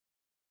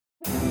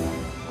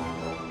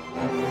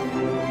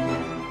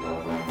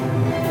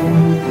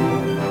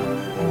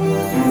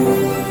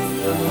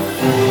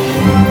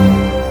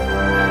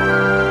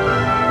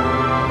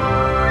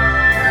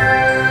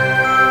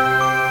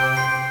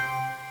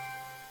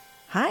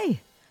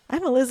Hi,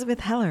 I'm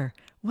Elizabeth Heller.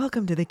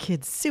 Welcome to the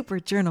Kids Super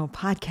Journal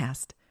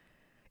podcast.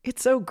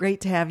 It's so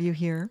great to have you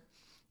here.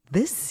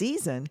 This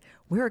season,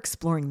 we're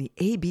exploring the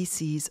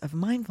ABCs of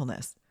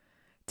mindfulness.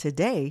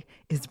 Today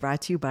is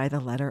brought to you by the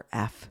letter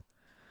F.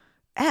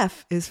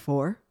 F is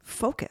for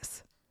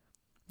focus.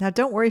 Now,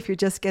 don't worry if you're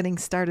just getting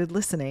started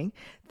listening.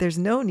 There's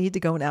no need to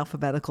go in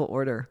alphabetical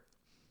order.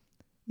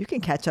 You can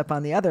catch up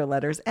on the other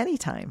letters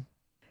anytime.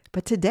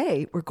 But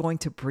today, we're going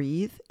to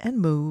breathe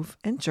and move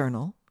and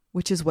journal,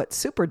 which is what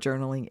super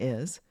journaling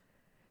is,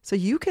 so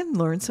you can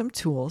learn some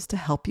tools to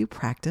help you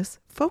practice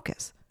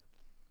focus.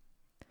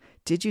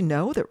 Did you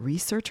know that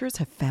researchers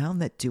have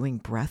found that doing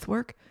breath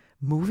work,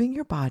 moving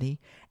your body,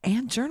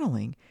 and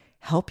journaling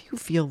help you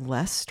feel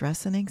less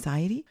stress and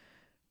anxiety,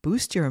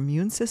 boost your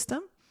immune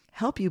system,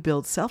 help you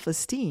build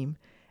self-esteem,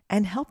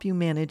 and help you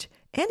manage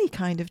any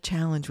kind of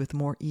challenge with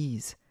more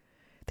ease?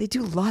 They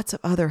do lots of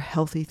other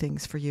healthy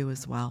things for you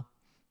as well.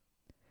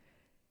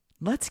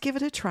 Let's give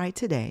it a try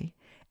today,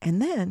 and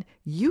then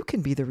you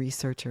can be the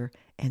researcher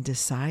and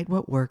decide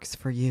what works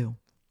for you.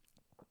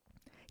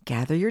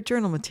 Gather your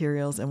journal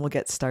materials and we'll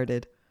get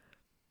started.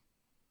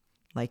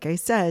 Like I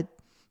said,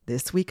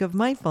 this week of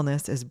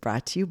mindfulness is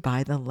brought to you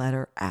by the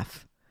letter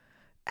F.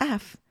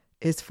 F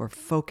is for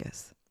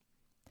focus.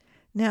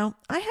 Now,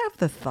 I have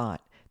the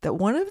thought that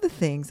one of the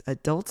things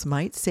adults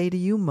might say to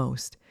you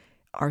most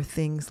are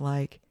things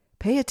like,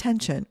 pay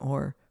attention,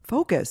 or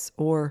focus,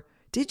 or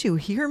did you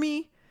hear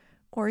me?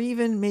 Or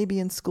even maybe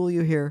in school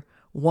you hear,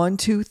 1,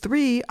 2,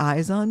 3,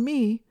 eyes on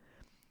me.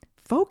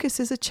 Focus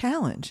is a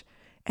challenge,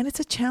 and it's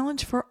a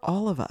challenge for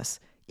all of us,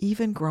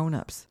 even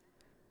grown-ups.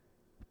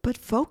 But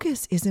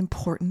focus is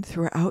important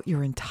throughout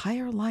your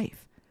entire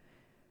life.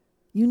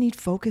 You need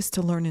focus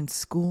to learn in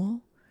school.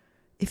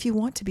 If you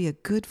want to be a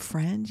good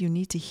friend, you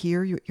need to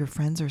hear what your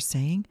friends are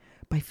saying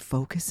by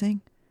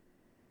focusing.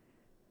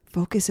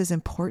 Focus is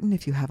important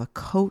if you have a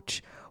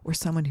coach or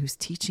someone who's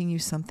teaching you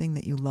something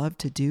that you love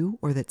to do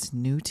or that's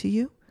new to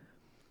you.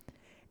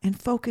 And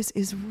focus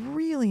is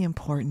really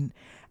important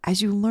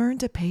as you learn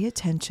to pay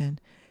attention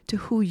to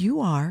who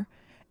you are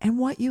and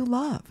what you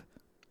love.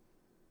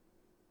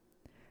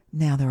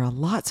 Now, there are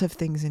lots of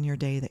things in your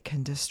day that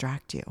can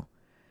distract you.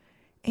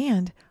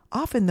 And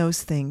often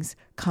those things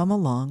come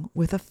along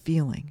with a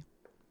feeling.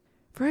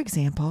 For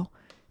example,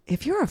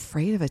 if you're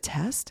afraid of a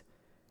test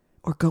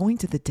or going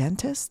to the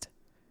dentist,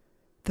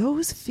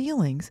 those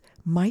feelings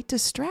might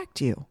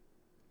distract you.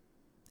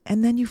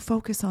 And then you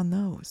focus on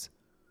those.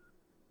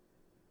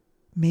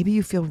 Maybe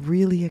you feel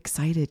really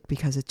excited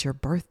because it's your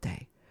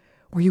birthday,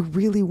 or you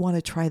really want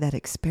to try that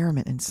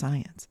experiment in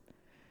science.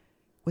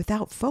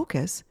 Without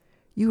focus,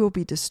 you will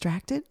be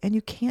distracted and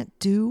you can't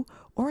do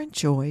or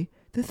enjoy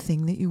the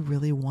thing that you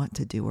really want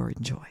to do or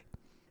enjoy.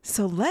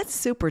 So let's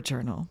super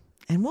journal,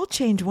 and we'll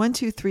change 1,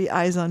 2, 3,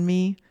 eyes on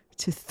me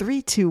to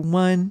 3, 2,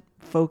 1,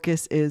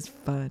 focus is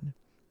fun.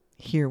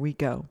 Here we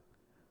go.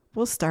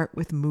 We'll start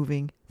with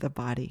moving the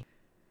body.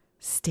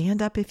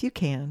 Stand up if you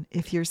can.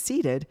 If you're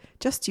seated,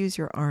 just use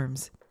your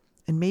arms.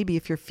 And maybe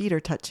if your feet are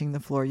touching the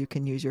floor, you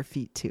can use your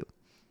feet too.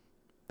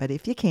 But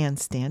if you can,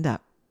 stand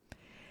up.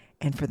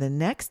 And for the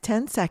next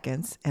 10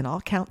 seconds, and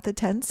I'll count the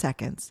 10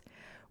 seconds,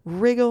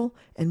 wriggle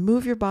and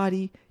move your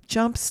body,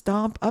 jump,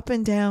 stomp, up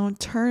and down,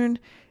 turn,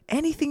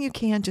 anything you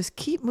can. Just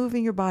keep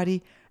moving your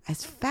body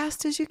as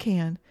fast as you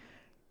can.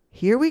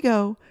 Here we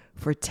go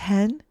for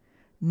 10,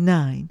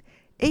 9,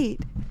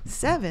 8,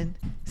 7,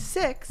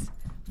 6,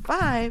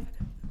 5,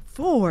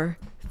 4,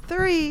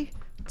 3,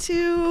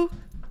 2,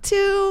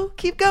 2.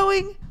 Keep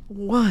going.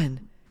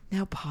 1.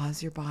 Now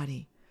pause your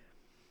body.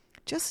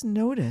 Just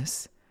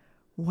notice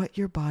what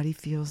your body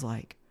feels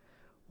like.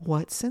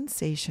 What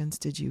sensations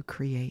did you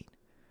create?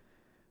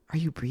 Are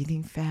you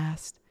breathing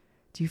fast?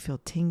 Do you feel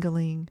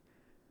tingling?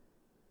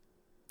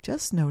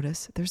 Just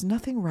notice. There's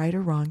nothing right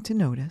or wrong to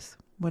notice.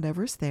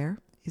 Whatever's there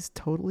is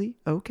totally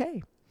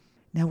okay.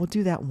 Now we'll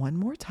do that one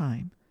more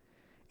time,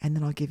 and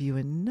then I'll give you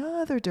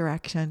another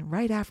direction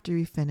right after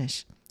we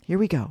finish. Here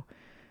we go.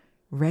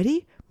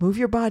 Ready? Move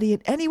your body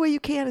in any way you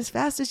can, as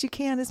fast as you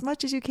can, as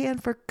much as you can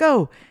for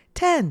go.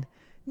 10,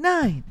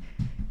 9,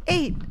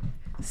 8,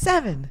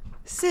 7,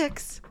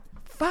 6,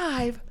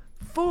 5,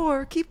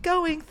 4. Keep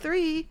going.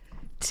 3,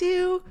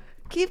 2.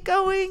 Keep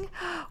going.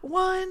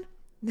 1.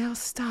 Now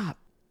stop.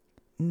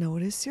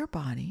 Notice your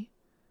body,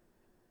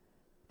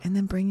 and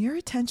then bring your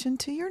attention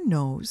to your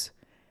nose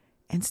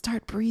and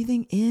start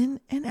breathing in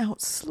and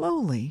out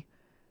slowly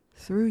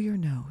through your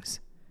nose.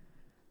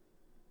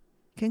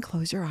 You can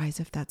close your eyes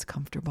if that's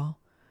comfortable.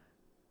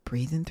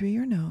 Breathe in through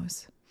your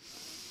nose.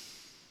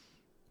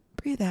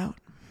 Breathe out.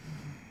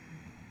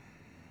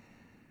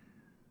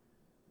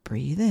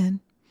 Breathe in.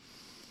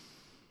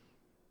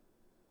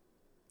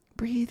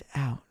 Breathe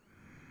out.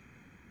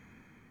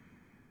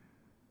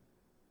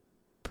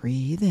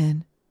 Breathe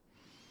in.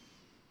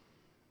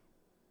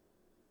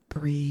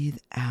 Breathe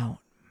out.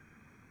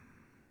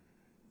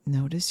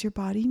 Notice your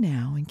body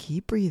now and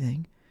keep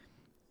breathing.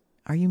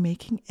 Are you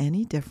making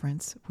any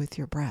difference with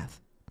your breath?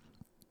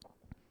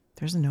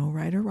 There's no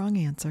right or wrong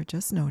answer.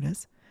 Just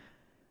notice.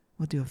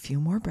 We'll do a few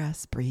more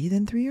breaths. Breathe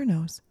in through your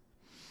nose.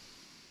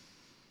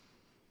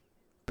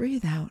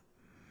 Breathe out.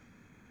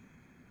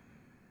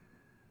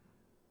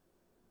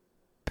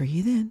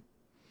 Breathe in.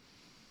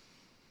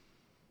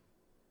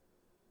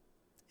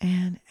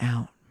 And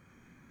out.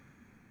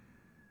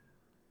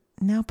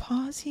 Now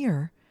pause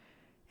here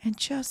and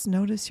just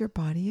notice your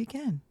body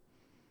again.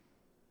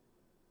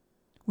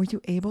 Were you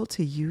able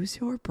to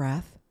use your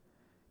breath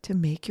to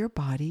make your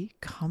body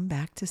come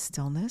back to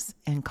stillness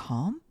and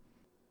calm?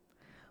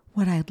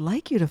 What I'd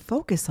like you to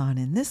focus on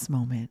in this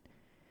moment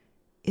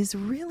is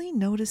really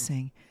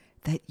noticing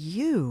that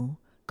you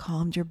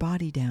calmed your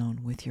body down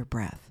with your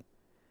breath.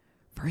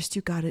 First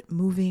you got it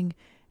moving,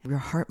 your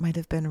heart might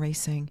have been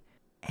racing,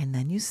 and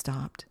then you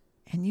stopped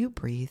and you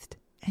breathed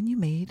and you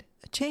made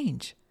a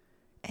change.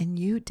 And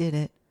you did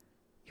it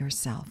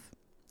yourself.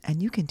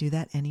 And you can do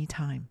that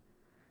anytime.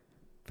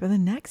 For the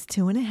next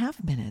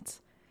 2.5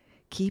 minutes,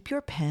 keep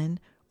your pen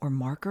or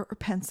marker or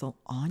pencil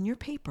on your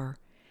paper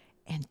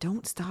and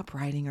don't stop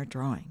writing or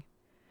drawing.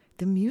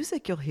 The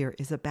music you'll hear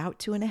is about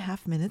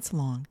 2.5 minutes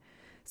long,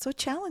 so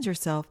challenge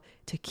yourself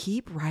to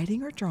keep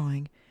writing or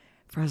drawing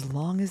for as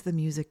long as the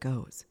music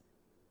goes.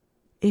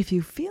 If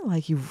you feel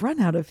like you've run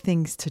out of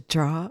things to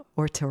draw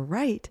or to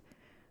write,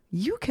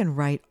 you can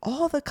write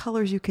all the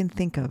colors you can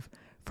think of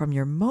from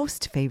your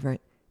most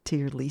favorite to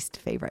your least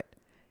favorite.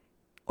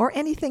 Or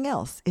anything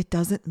else. It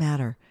doesn't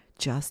matter.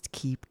 Just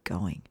keep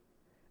going.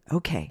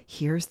 Okay,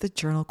 here's the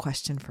journal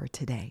question for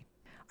today.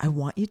 I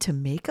want you to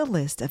make a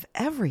list of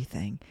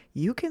everything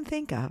you can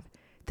think of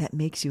that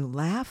makes you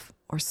laugh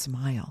or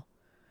smile.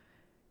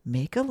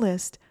 Make a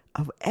list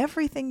of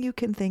everything you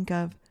can think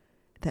of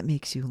that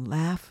makes you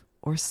laugh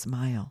or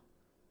smile.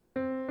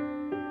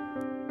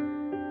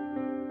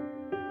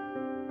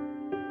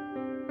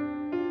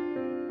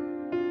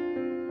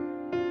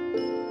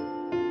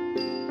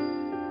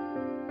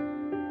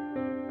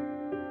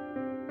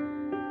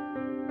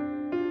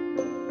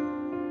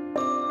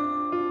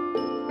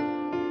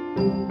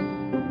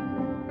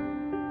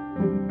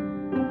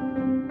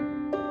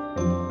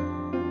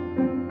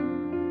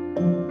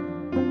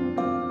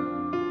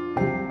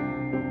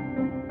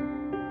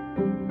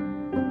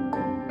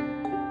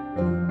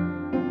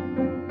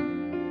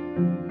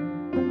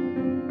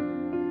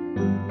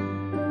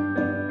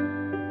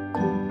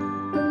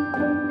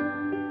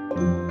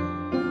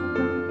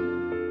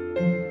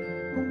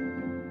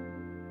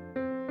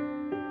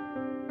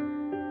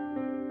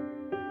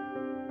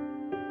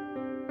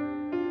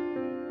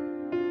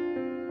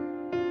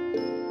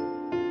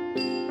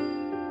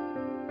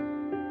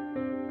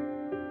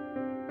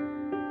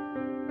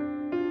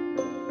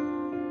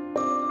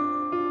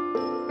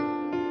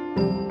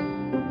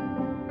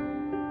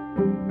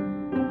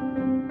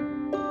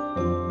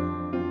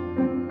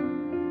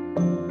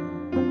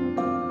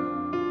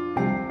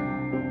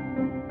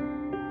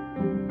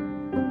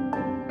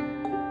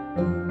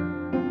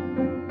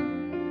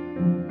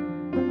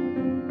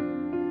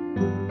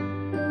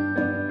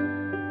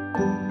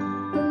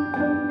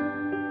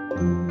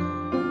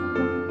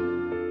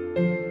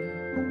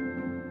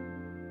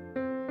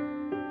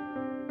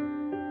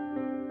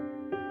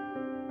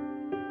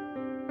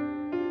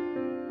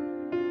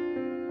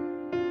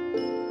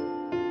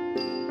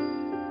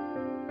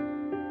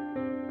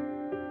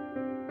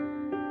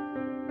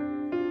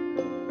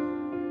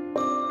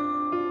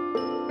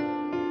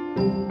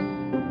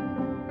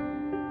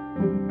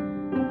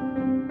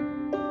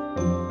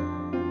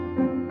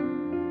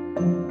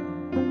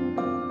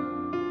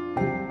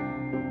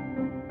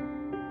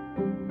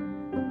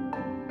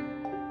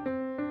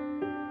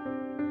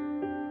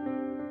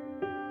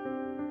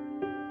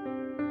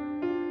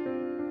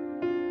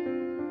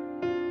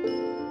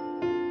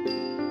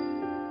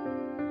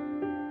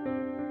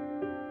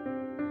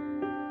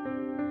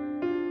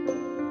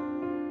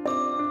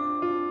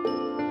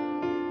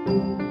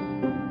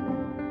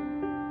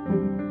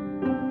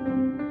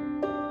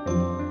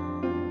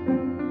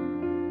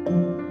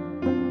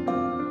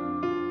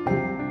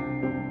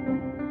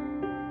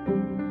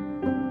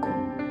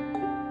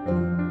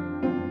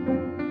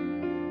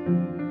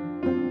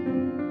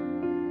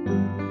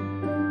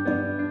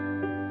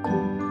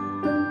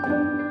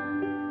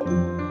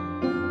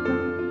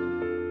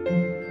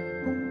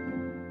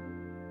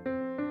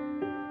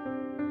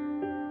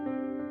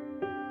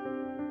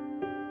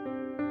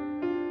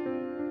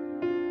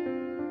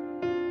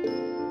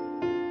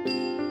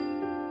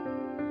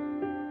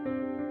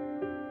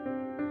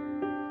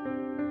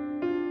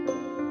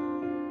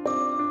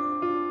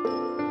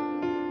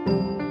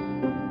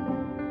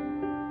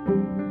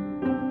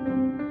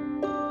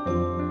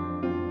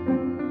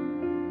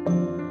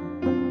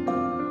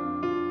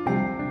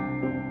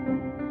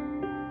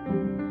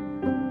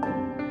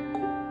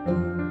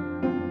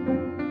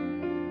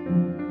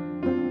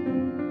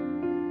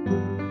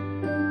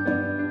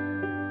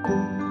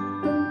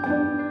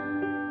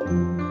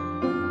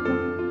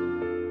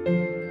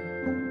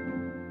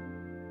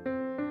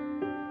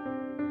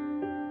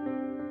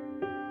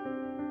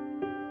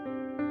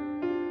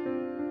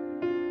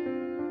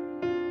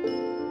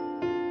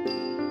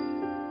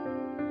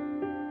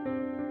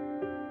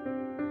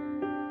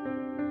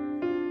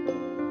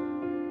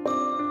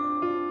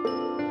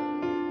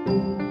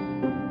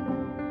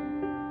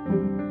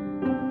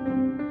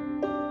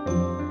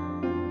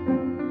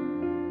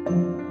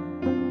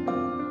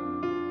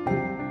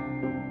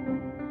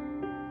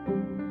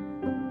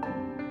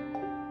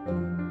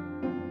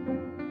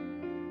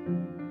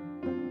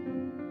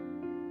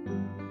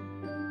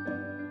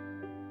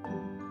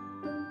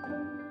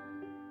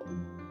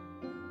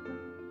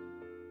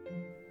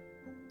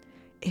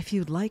 If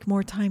you'd like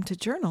more time to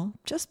journal,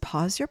 just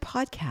pause your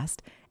podcast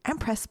and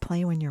press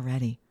play when you're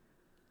ready.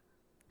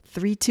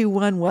 3, 2,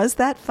 1, was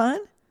that fun?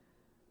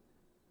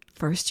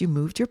 First, you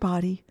moved your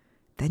body,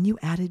 then you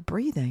added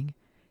breathing,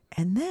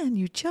 and then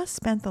you just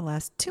spent the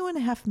last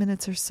 2.5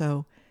 minutes or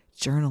so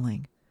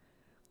journaling.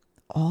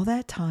 All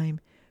that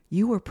time,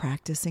 you were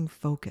practicing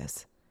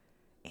focus,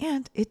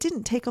 and it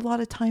didn't take a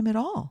lot of time at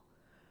all.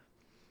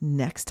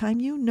 Next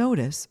time you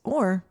notice,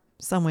 or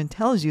someone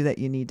tells you that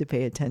you need to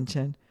pay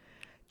attention,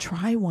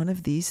 try one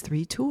of these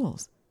 3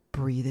 tools: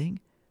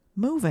 breathing,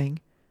 moving,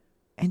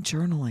 and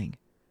journaling.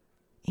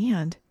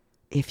 And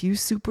if you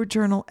super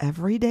journal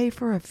every day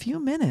for a few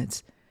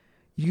minutes,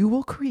 you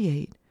will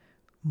create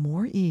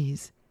more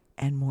ease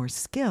and more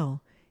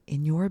skill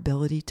in your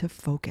ability to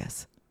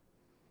focus.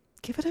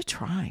 Give it a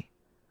try.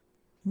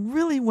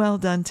 Really well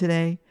done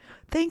today.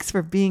 Thanks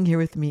for being here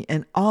with me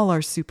and all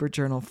our Super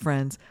Journal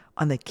friends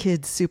on the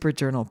Kids Super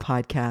Journal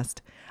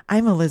podcast.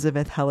 I'm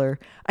Elizabeth Heller.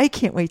 I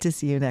can't wait to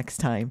see you next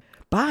time.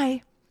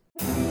 Bye.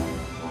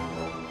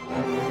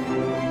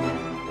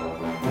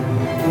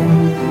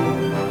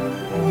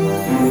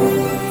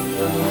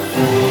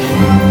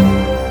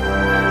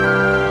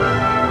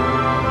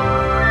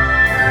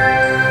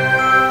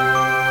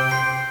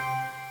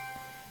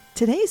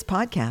 Today's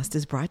podcast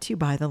is brought to you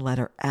by the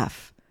letter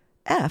F.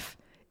 F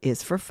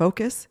is for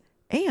focus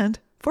and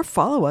for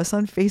follow us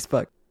on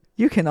Facebook.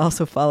 You can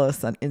also follow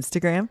us on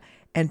Instagram,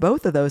 and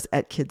both of those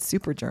at Kids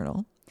Super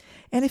Journal.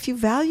 And if you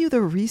value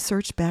the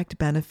research-backed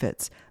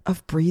benefits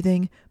of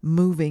breathing,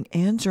 moving,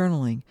 and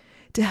journaling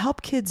to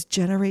help kids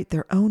generate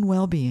their own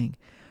well-being,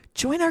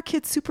 join our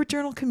Kids Super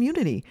Journal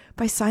community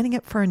by signing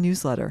up for our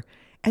newsletter,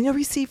 and you'll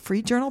receive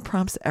free journal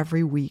prompts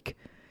every week.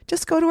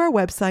 Just go to our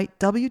website,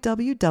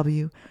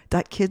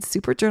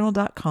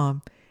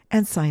 www.kidssuperjournal.com,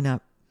 and sign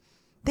up.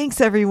 Thanks,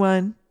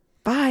 everyone.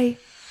 Bye.